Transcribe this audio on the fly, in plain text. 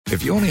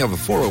If you only have a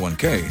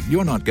 401k,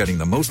 you're not getting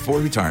the most for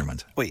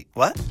retirement. Wait,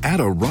 what? Add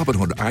a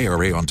Robinhood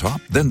IRA on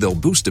top, then they'll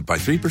boost it by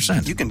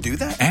 3%. You can do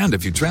that? And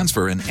if you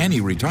transfer in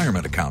any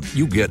retirement account,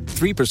 you get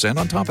 3%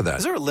 on top of that.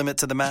 Is there a limit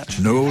to the match?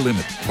 No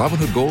limit.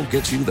 Robinhood Gold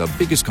gets you the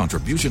biggest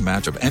contribution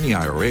match of any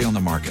IRA on the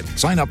market.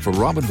 Sign up for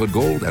Robinhood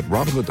Gold at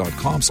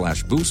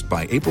Robinhood.com/boost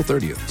by April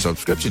 30th.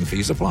 Subscription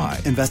fees apply.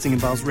 Investing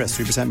involves risk.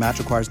 3% match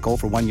requires gold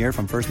for 1 year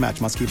from first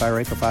match. Must keep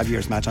IRA for 5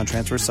 years. Match on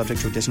transfers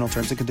subject to additional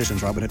terms and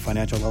conditions. Robinhood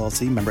Financial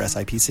LLC, member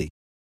SIPC.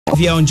 If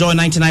you enjoy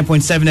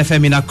 99.7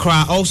 FM in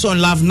Accra, also on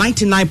Love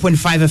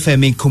 99.5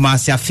 FM in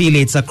Kumasi,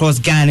 affiliates across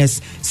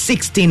Ghana's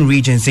 16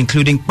 regions,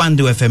 including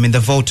Kpandu FM in the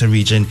Volta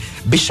region,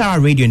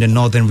 Bishara Radio in the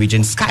northern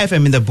region, Sky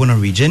FM in the Bono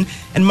region,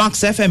 and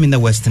Max FM in the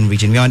western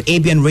region. We are on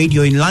ABN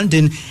Radio in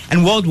London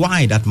and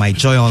worldwide at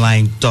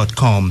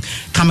myjoyonline.com.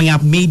 Coming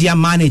up, media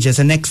managers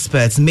and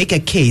experts make a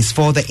case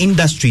for the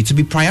industry to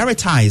be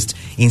prioritized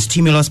in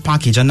stimulus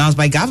package announced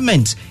by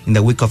government in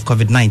the wake of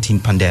COVID-19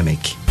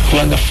 pandemic. Who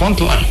are on the front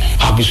line,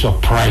 I'll be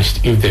surprised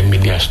if the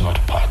media is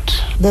not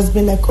part. There's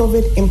been a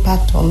COVID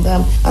impact on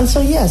them. And so,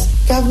 yes,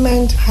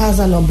 government has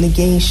an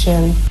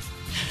obligation.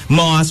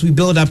 More as we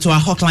build up to our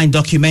hotline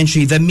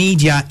documentary, The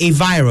Media, a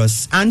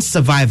Virus and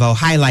Survival,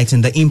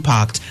 highlighting the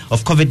impact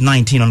of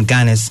COVID-19 on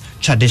Ghana's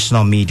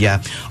traditional media.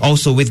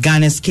 Also, with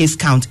Ghana's case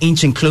count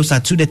inching closer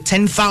to the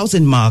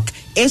 10,000 mark,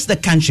 is the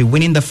country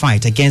winning the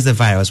fight against the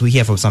virus? We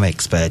hear from some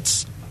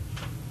experts.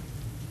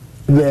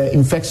 The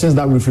infections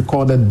that we've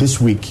recorded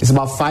this week is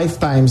about 5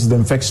 times the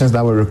infections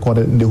that were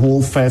recorded in the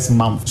whole first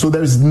month. So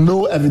there is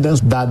no evidence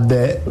that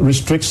the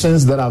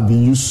restrictions that have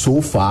been used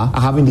so far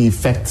are having the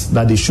effect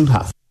that they should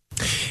have.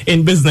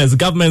 In business,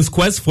 government's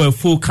quest for a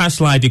full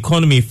cash-light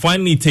economy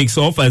finally takes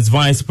off as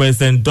Vice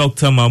President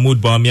Dr. Mahmoud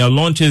Bawumia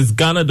launches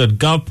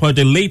Ghana.gov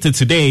project later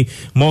today.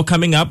 More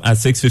coming up at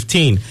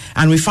 6:15.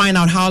 And we find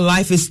out how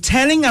life is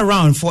turning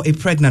around for a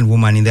pregnant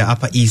woman in the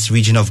Upper East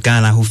region of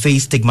Ghana who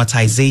faced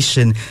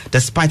stigmatization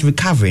despite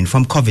recovering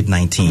from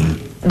COVID-19.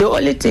 The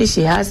only thing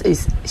she has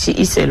is she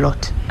eats a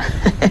lot.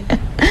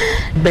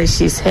 But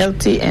she's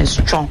healthy and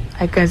strong.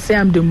 I can say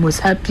I'm the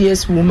most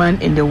happiest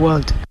woman in the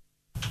world.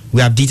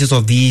 We have details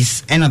of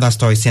these and other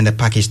stories in the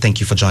package. Thank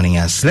you for joining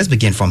us. Let's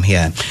begin from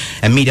here.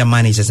 And media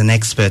managers and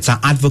experts are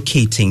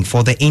advocating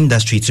for the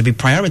industry to be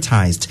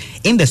prioritized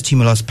in the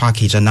stimulus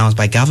package announced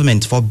by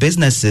government for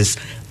businesses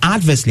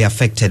adversely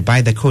affected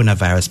by the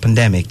coronavirus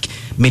pandemic.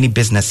 Many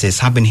businesses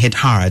have been hit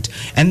hard,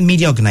 and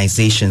media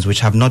organizations,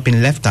 which have not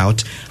been left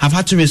out, have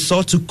had to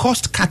resort to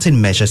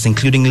cost-cutting measures,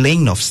 including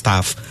laying off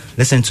staff.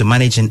 Listen to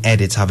managing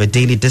editor of a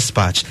Daily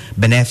Dispatch,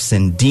 Ben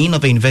Efson, Dean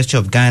of the University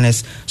of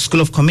Ghana's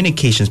School of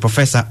Communications,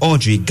 Professor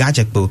Audrey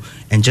Gajekbo,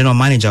 and General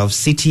Manager of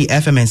City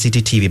FM and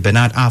City TV,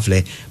 Bernard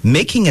Avle,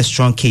 making a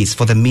strong case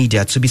for the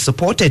media to be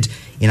supported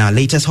in our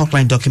latest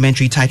hotline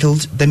documentary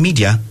titled The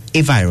Media, a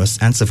Virus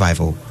and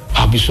Survival.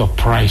 I'll be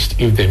surprised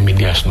if the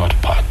media is not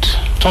part.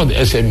 Some of the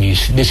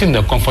SMEs, they sit in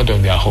the comfort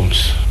of their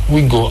homes.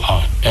 We go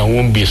out and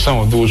won't be some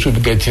of those who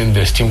be getting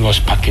the stimulus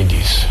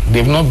packages.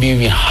 They've not been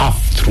even half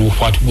through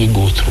what we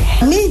go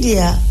through.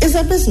 Media is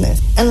a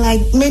business, and like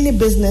many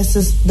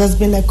businesses, there's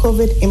been a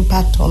COVID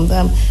impact on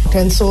them.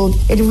 And so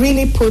it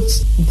really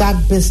puts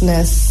that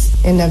business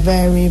in a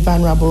very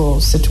vulnerable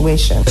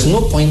situation. There's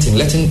no point in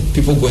letting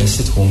people go and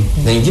sit home,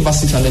 then you give us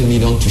 600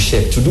 million to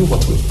share, to do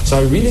what with? So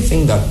I really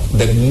think that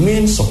the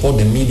main support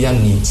the media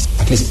needs,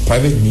 at least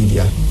private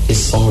media,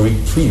 is some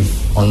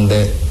reprieve on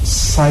the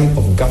side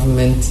of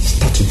government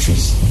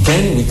statutories.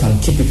 Then we can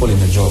keep people in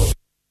a job.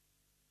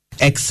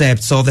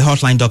 Excerpts of the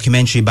hotline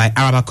documentary by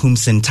Araba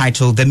Kumsin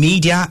titled The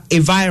Media, a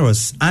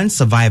Virus and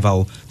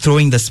Survival,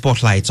 throwing the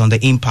spotlight on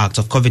the impact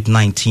of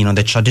COVID-19 on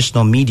the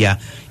traditional media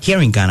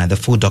here in Ghana. The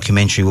full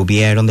documentary will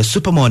be aired on the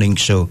Super Morning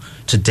Show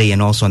today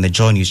and also on the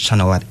Joy News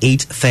channel at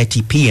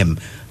 8:30 p.m.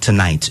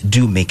 tonight.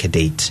 Do make a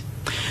date.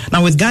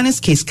 Now, with Ghana's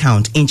case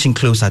count inching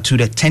closer to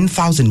the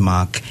 10,000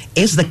 mark,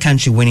 is the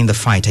country winning the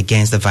fight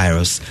against the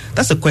virus?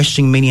 That's a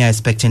question many are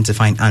expecting to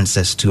find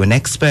answers to, and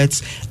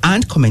experts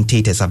and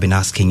commentators have been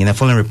asking. In the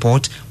following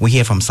report, we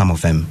hear from some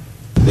of them.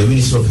 The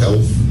Ministry of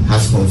Health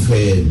has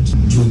confirmed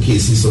 2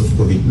 cases of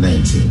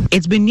COVID-19.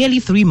 It's been nearly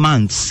 3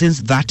 months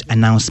since that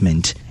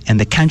announcement, and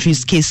the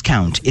country's case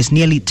count is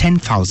nearly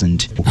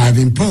 10,000. I have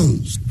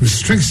imposed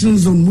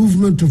restrictions on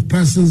movement of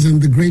persons in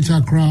the Greater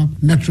Accra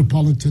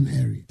metropolitan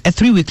area. A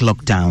 3-week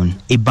lockdown,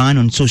 a ban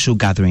on social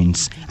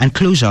gatherings, and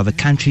closure of the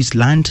country's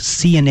land,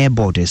 sea and air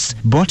borders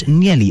brought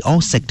nearly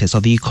all sectors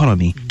of the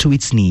economy to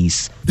its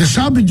knees. There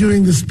shall be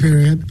during this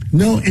period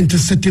no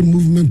intercity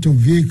movement of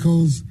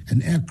vehicles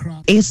and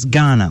aircraft. Is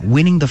Ghana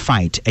winning the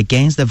fight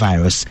against the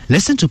virus?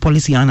 Listen to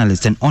policy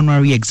analyst and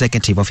honorary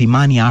executive of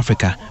Imani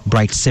Africa,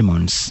 Bright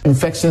Simmons.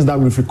 Infections that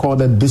we've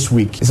recorded this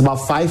week is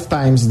about 5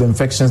 times the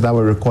infections that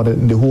were recorded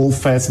in the whole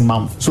first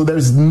month. So there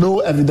is no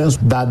evidence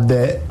that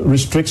the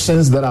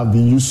restrictions that have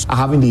been used are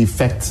having the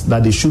effect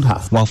that they should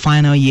have. While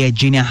final year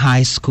junior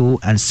high school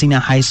and senior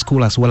high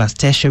school as well as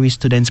tertiary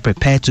students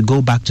prepare to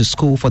go back to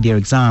school for their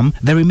exam,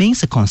 there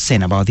remains a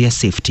concern about their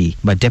safety.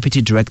 But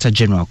Deputy Director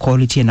General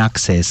Quality and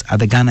Access at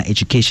the Ghana Ghana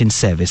Education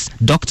Service,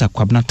 Dr.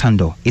 Kwabna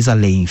Tando, is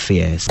allaying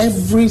fears.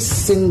 Every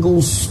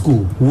single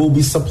school will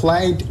be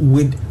supplied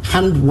with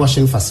hand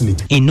washing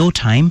facility. In no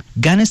time,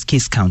 Ghana's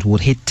case count will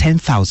hit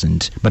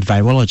 10,000, but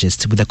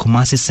virologist with the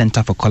Kumasi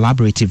Center for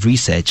Collaborative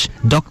Research,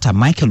 Dr.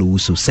 Michael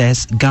Owusu,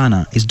 says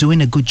Ghana is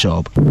doing a good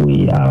job.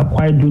 We are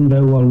quite doing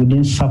very well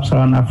within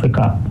sub-Saharan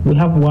Africa. We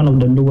have one of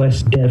the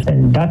lowest deaths,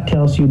 and that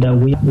tells you that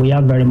we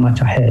are very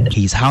much ahead.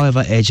 He is,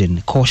 however,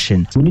 urging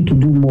caution. We need to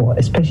do more,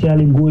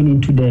 especially going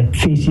into the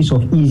phases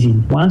of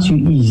easing. Once you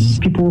ease,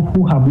 people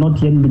who have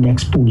not yet been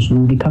exposed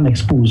will become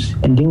exposed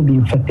and they will be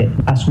infected.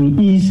 As we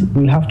ease,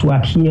 we have to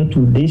adhere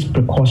to these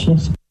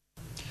precautions.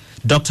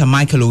 Dr.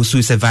 Michael Owusu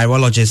is a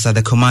virologist at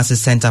the Kumasi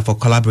Center for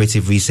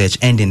Collaborative Research,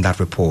 ending that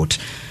report.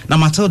 Now,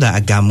 Matilda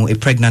Agamu, a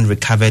pregnant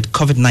recovered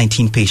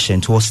COVID-19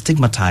 patient who was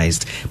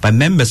stigmatized by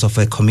members of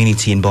her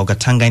community in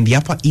Bolgatanga in the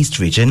Upper East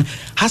region,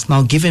 has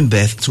now given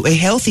birth to a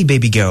healthy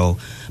baby girl.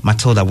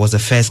 Matilda was the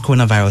first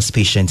coronavirus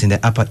patient in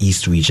the Upper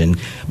East region,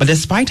 but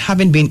despite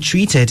having been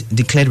treated,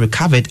 declared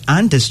recovered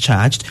and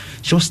discharged,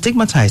 she was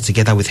stigmatized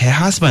together with her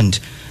husband.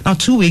 Now,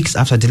 2 weeks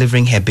after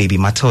delivering her baby,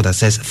 Matilda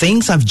says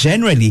things have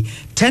generally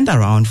turned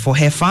around for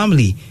her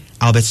family.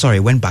 Albert Sorry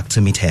went back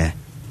to meet her.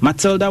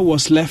 Matilda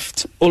was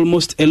left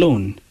almost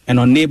alone and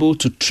unable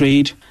to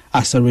trade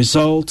as a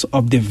result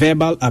of the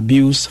verbal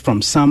abuse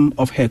from some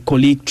of her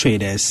colleague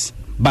traders.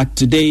 But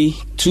today,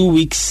 2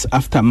 weeks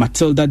after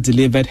Matilda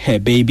delivered her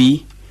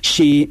baby,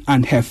 she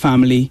and her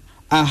family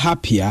are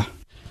happier.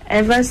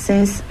 Ever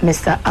since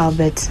Mr.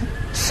 Albert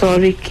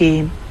Sorry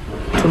came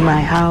to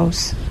my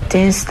house,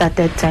 things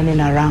started turning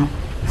around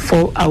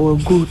for our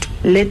good.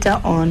 Later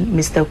on,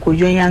 Mr.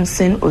 Kujo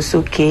Yankson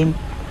also came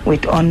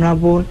with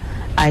Honorable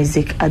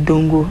Isaac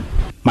Adongo.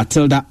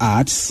 Matilda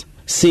adds,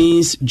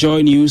 since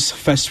Joy News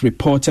first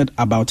reported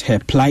about her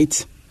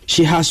plight,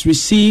 she has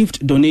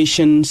received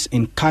donations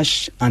in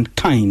cash and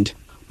kind.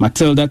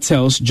 Matilda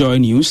tells Joy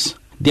News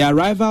the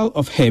arrival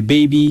of her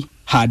baby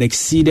had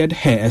exceeded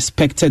her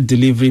expected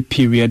delivery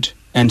period,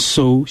 and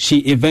so she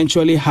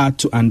eventually had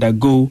to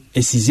undergo a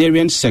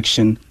cesarean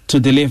section to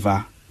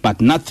deliver.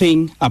 But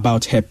nothing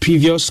about her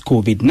previous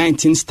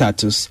COVID-19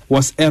 status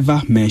was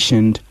ever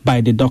mentioned by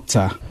the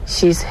doctor.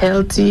 She's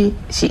healthy.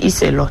 She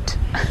eats a lot.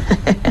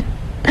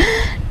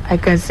 I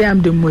can say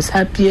I'm the most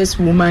happiest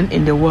woman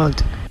in the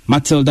world.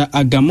 Matilda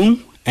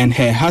Agamu and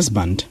her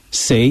husband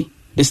say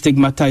the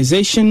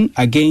stigmatization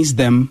against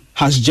them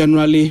has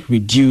generally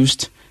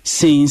reduced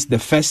since the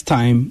first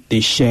time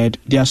they shared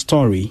their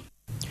story.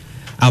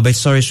 Albert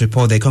Sorry's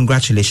report there.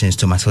 Congratulations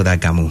to Matilda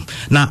Agamu.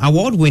 Now,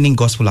 award-winning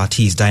gospel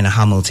artist Dinah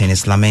Hamilton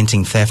is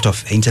lamenting theft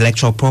of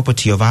intellectual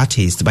property of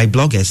artists by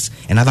bloggers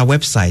and other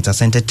websites as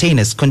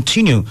entertainers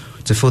continue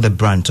to feel the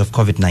brunt of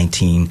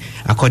COVID-19.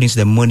 According to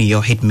the Money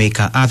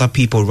hitmaker, other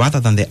people rather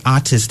than the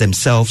artists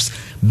themselves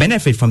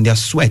benefit from their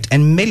sweat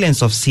and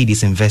millions of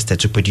CDs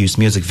invested to produce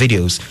music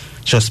videos.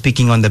 She was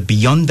speaking on the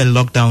Beyond the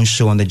Lockdown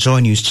show on the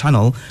Joy News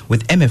channel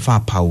with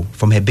MFR Pau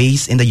from her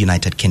base in the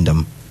United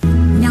Kingdom.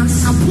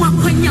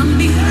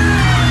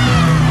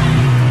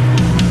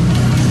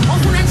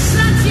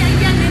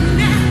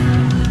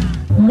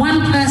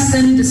 One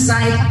person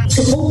decide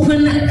to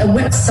open a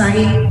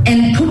website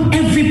and put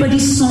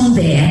everybody's song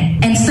there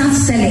and start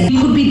selling.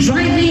 You could be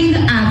driving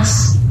at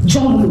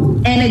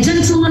Joglu and a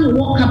gentleman will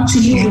walk up to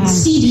you with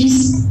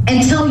CDs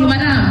and tell you,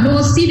 Madam,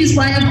 no CDs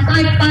for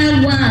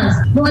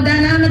 551. No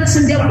dynamics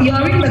in there.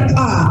 You're in the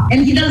car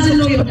and he doesn't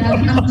know your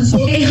dynamics.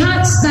 It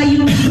hurts that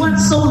you work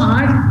so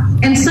hard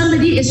and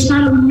somebody is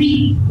trying to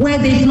read where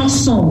they've not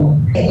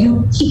sown.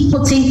 You keep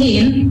putting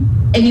in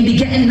and you be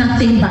getting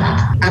nothing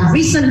back. I've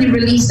recently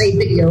released a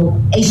video,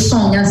 a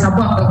song, and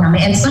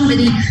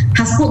somebody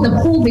has put the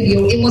whole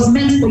video. It was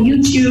meant for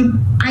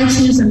YouTube,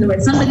 iTunes, and the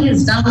rest. Somebody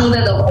has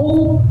downloaded the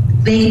whole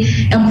thing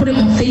and put it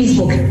on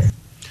Facebook.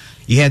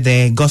 You heard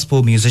the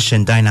gospel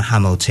musician Dinah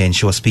Hamilton.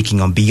 She was speaking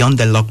on Beyond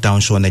the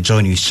Lockdown show on the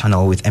Joy News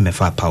channel with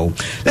MFR Pau.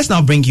 Let's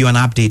now bring you an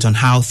update on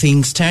how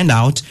things turned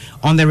out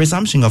on the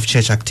resumption of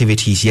church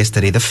activities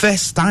yesterday, the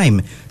first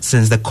time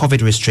since the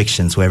COVID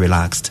restrictions were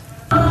relaxed.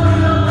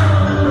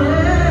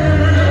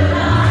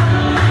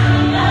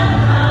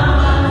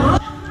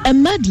 A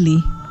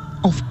medley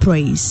of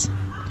praise.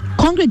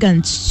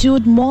 Congregants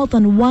stood more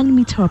than 1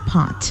 meter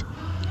apart.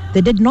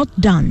 They did not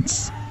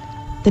dance.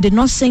 They did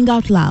not sing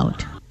out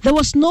loud. There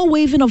was no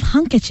waving of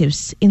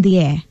handkerchiefs in the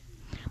air.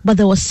 But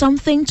there was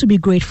something to be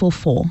grateful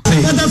for. But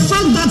the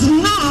fact that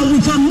now we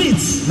can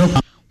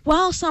meet.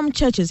 While some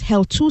churches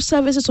held 2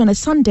 services on a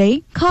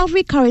Sunday,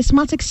 Calvary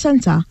Charismatic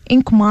Center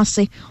in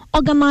Kumasi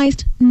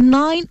organized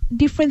 9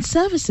 different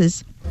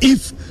services.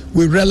 If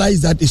we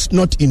realize that it's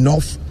not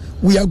enough,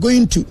 we are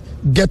going to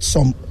get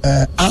some,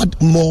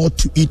 add more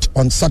to it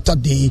on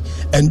Saturday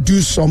and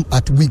do some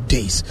at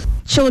weekdays.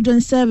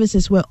 Children's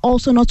services were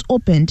also not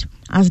opened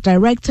as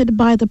directed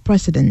by the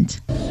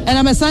president. And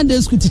I'm a Sunday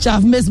school teacher,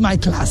 I've missed my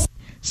class.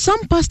 Some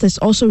pastors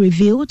also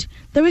revealed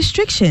the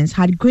restrictions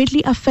had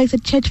greatly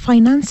affected church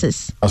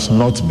finances. It has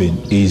not been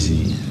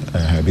easy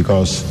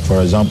because,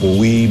 for example,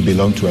 we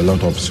belong to a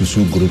lot of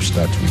Susu groups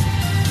that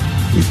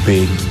we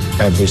pay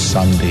every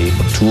Sunday.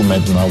 2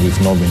 months now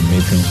we've not been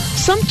meeting.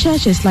 Some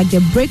churches, like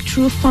the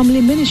Breakthrough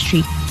Family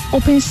Ministry,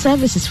 open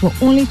services for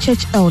only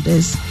church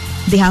elders.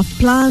 They have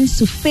plans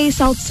to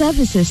phase out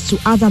services to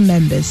other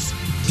members.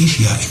 If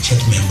you are a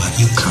church member,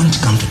 you can't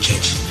come to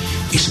church.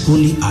 It's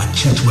only our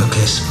church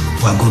workers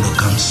who are going to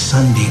come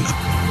Sunday.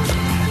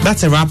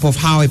 That's a wrap of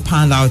how it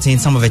panned out in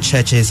some of the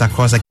churches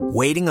across the...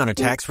 Waiting on a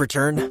tax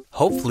return?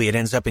 Hopefully it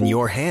ends up in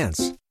your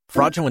hands.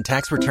 Fraudulent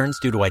tax returns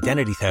due to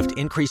identity theft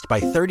increased by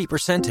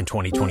 30% in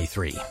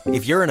 2023.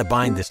 If you're in a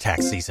bind this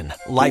tax season,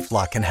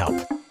 LifeLock can help.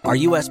 Our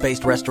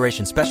U.S.-based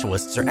restoration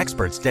specialists are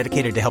experts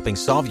dedicated to helping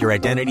solve your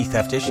identity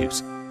theft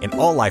issues. And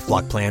all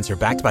LifeLock plans are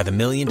backed by the $1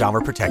 Million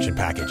Protection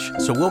Package.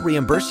 So we'll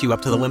reimburse you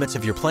up to the limits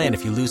of your plan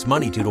if you lose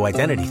money due to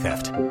identity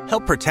theft.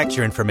 Help protect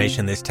your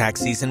information this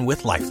tax season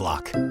with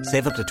LifeLock.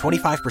 Save up to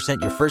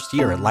 25% your first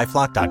year at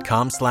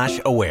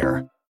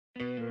LifeLock.com/aware.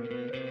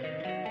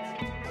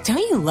 Don't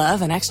you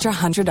love an extra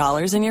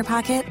 $100 in your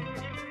pocket?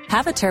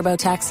 Have a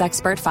TurboTax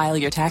expert file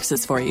your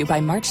taxes for you by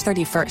March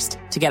 31st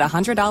to get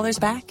 $100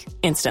 back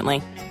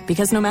instantly.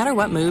 Because no matter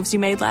what moves you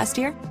made last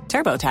year,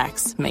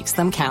 TurboTax makes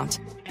them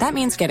count. That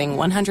means getting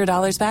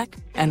 $100 back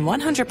and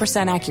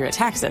 100% accurate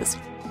taxes,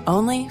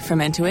 only from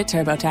Intuit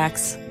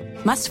TurboTax.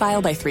 Must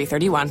file by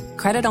 3/31.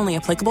 Credit only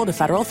applicable to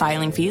federal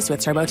filing fees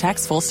with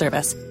TurboTax full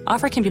service.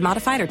 Offer can be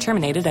modified or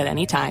terminated at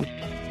any time.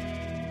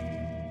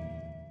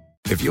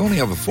 If you only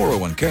have a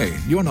 401k,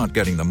 you're not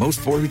getting the most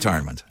for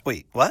retirement.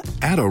 Wait, what?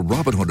 Add a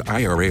Robinhood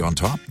IRA on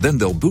top, then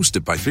they'll boost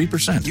it by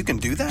 3%. You can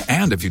do that?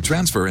 And if you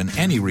transfer in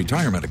any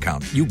retirement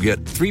account, you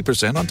get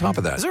 3% on top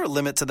of that. Is there a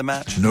limit to the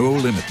match? No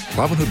limit.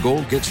 Robinhood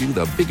Gold gets you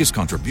the biggest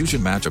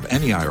contribution match of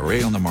any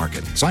IRA on the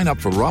market. Sign up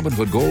for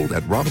Robinhood Gold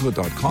at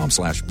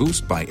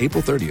Robinhood.com/boost by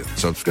April 30th.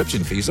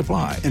 Subscription fees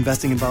apply.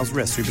 Investing involves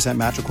risk. 3%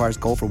 match requires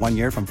gold for 1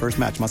 year from first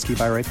match. Must keep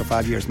IRA for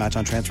 5 years. Match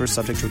on transfers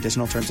subject to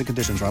additional terms and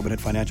conditions.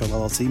 Robinhood Financial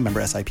LLC,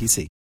 member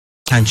SIPC.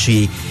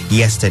 Country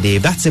yesterday.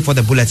 That's it for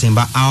the bulletin,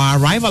 but our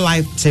Arrival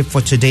Live tip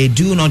for today: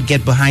 do not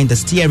get behind the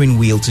steering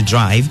wheel to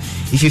drive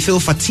if you feel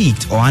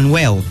fatigued or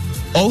unwell.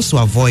 Also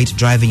avoid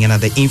driving under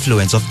the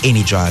influence of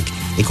any drug.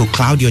 It could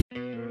cloud your...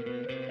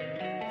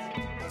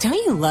 Don't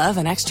you love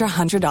an extra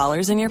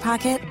 $100 in your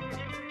pocket?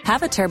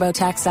 Have a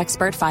TurboTax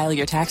expert file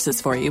your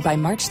taxes for you by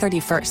March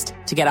 31st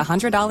to get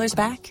 $100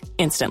 back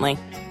instantly.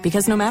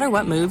 Because no matter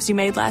what moves you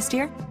made last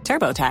year,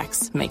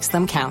 TurboTax makes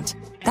them count.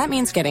 That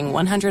means getting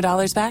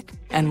 $100 back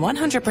and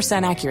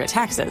 100% accurate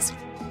taxes,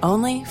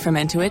 only from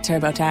Intuit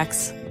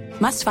TurboTax.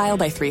 Must file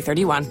by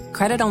 3/31.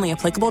 Credit only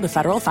applicable to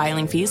federal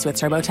filing fees with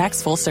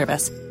TurboTax full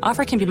service.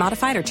 Offer can be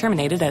modified or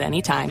terminated at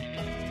any time.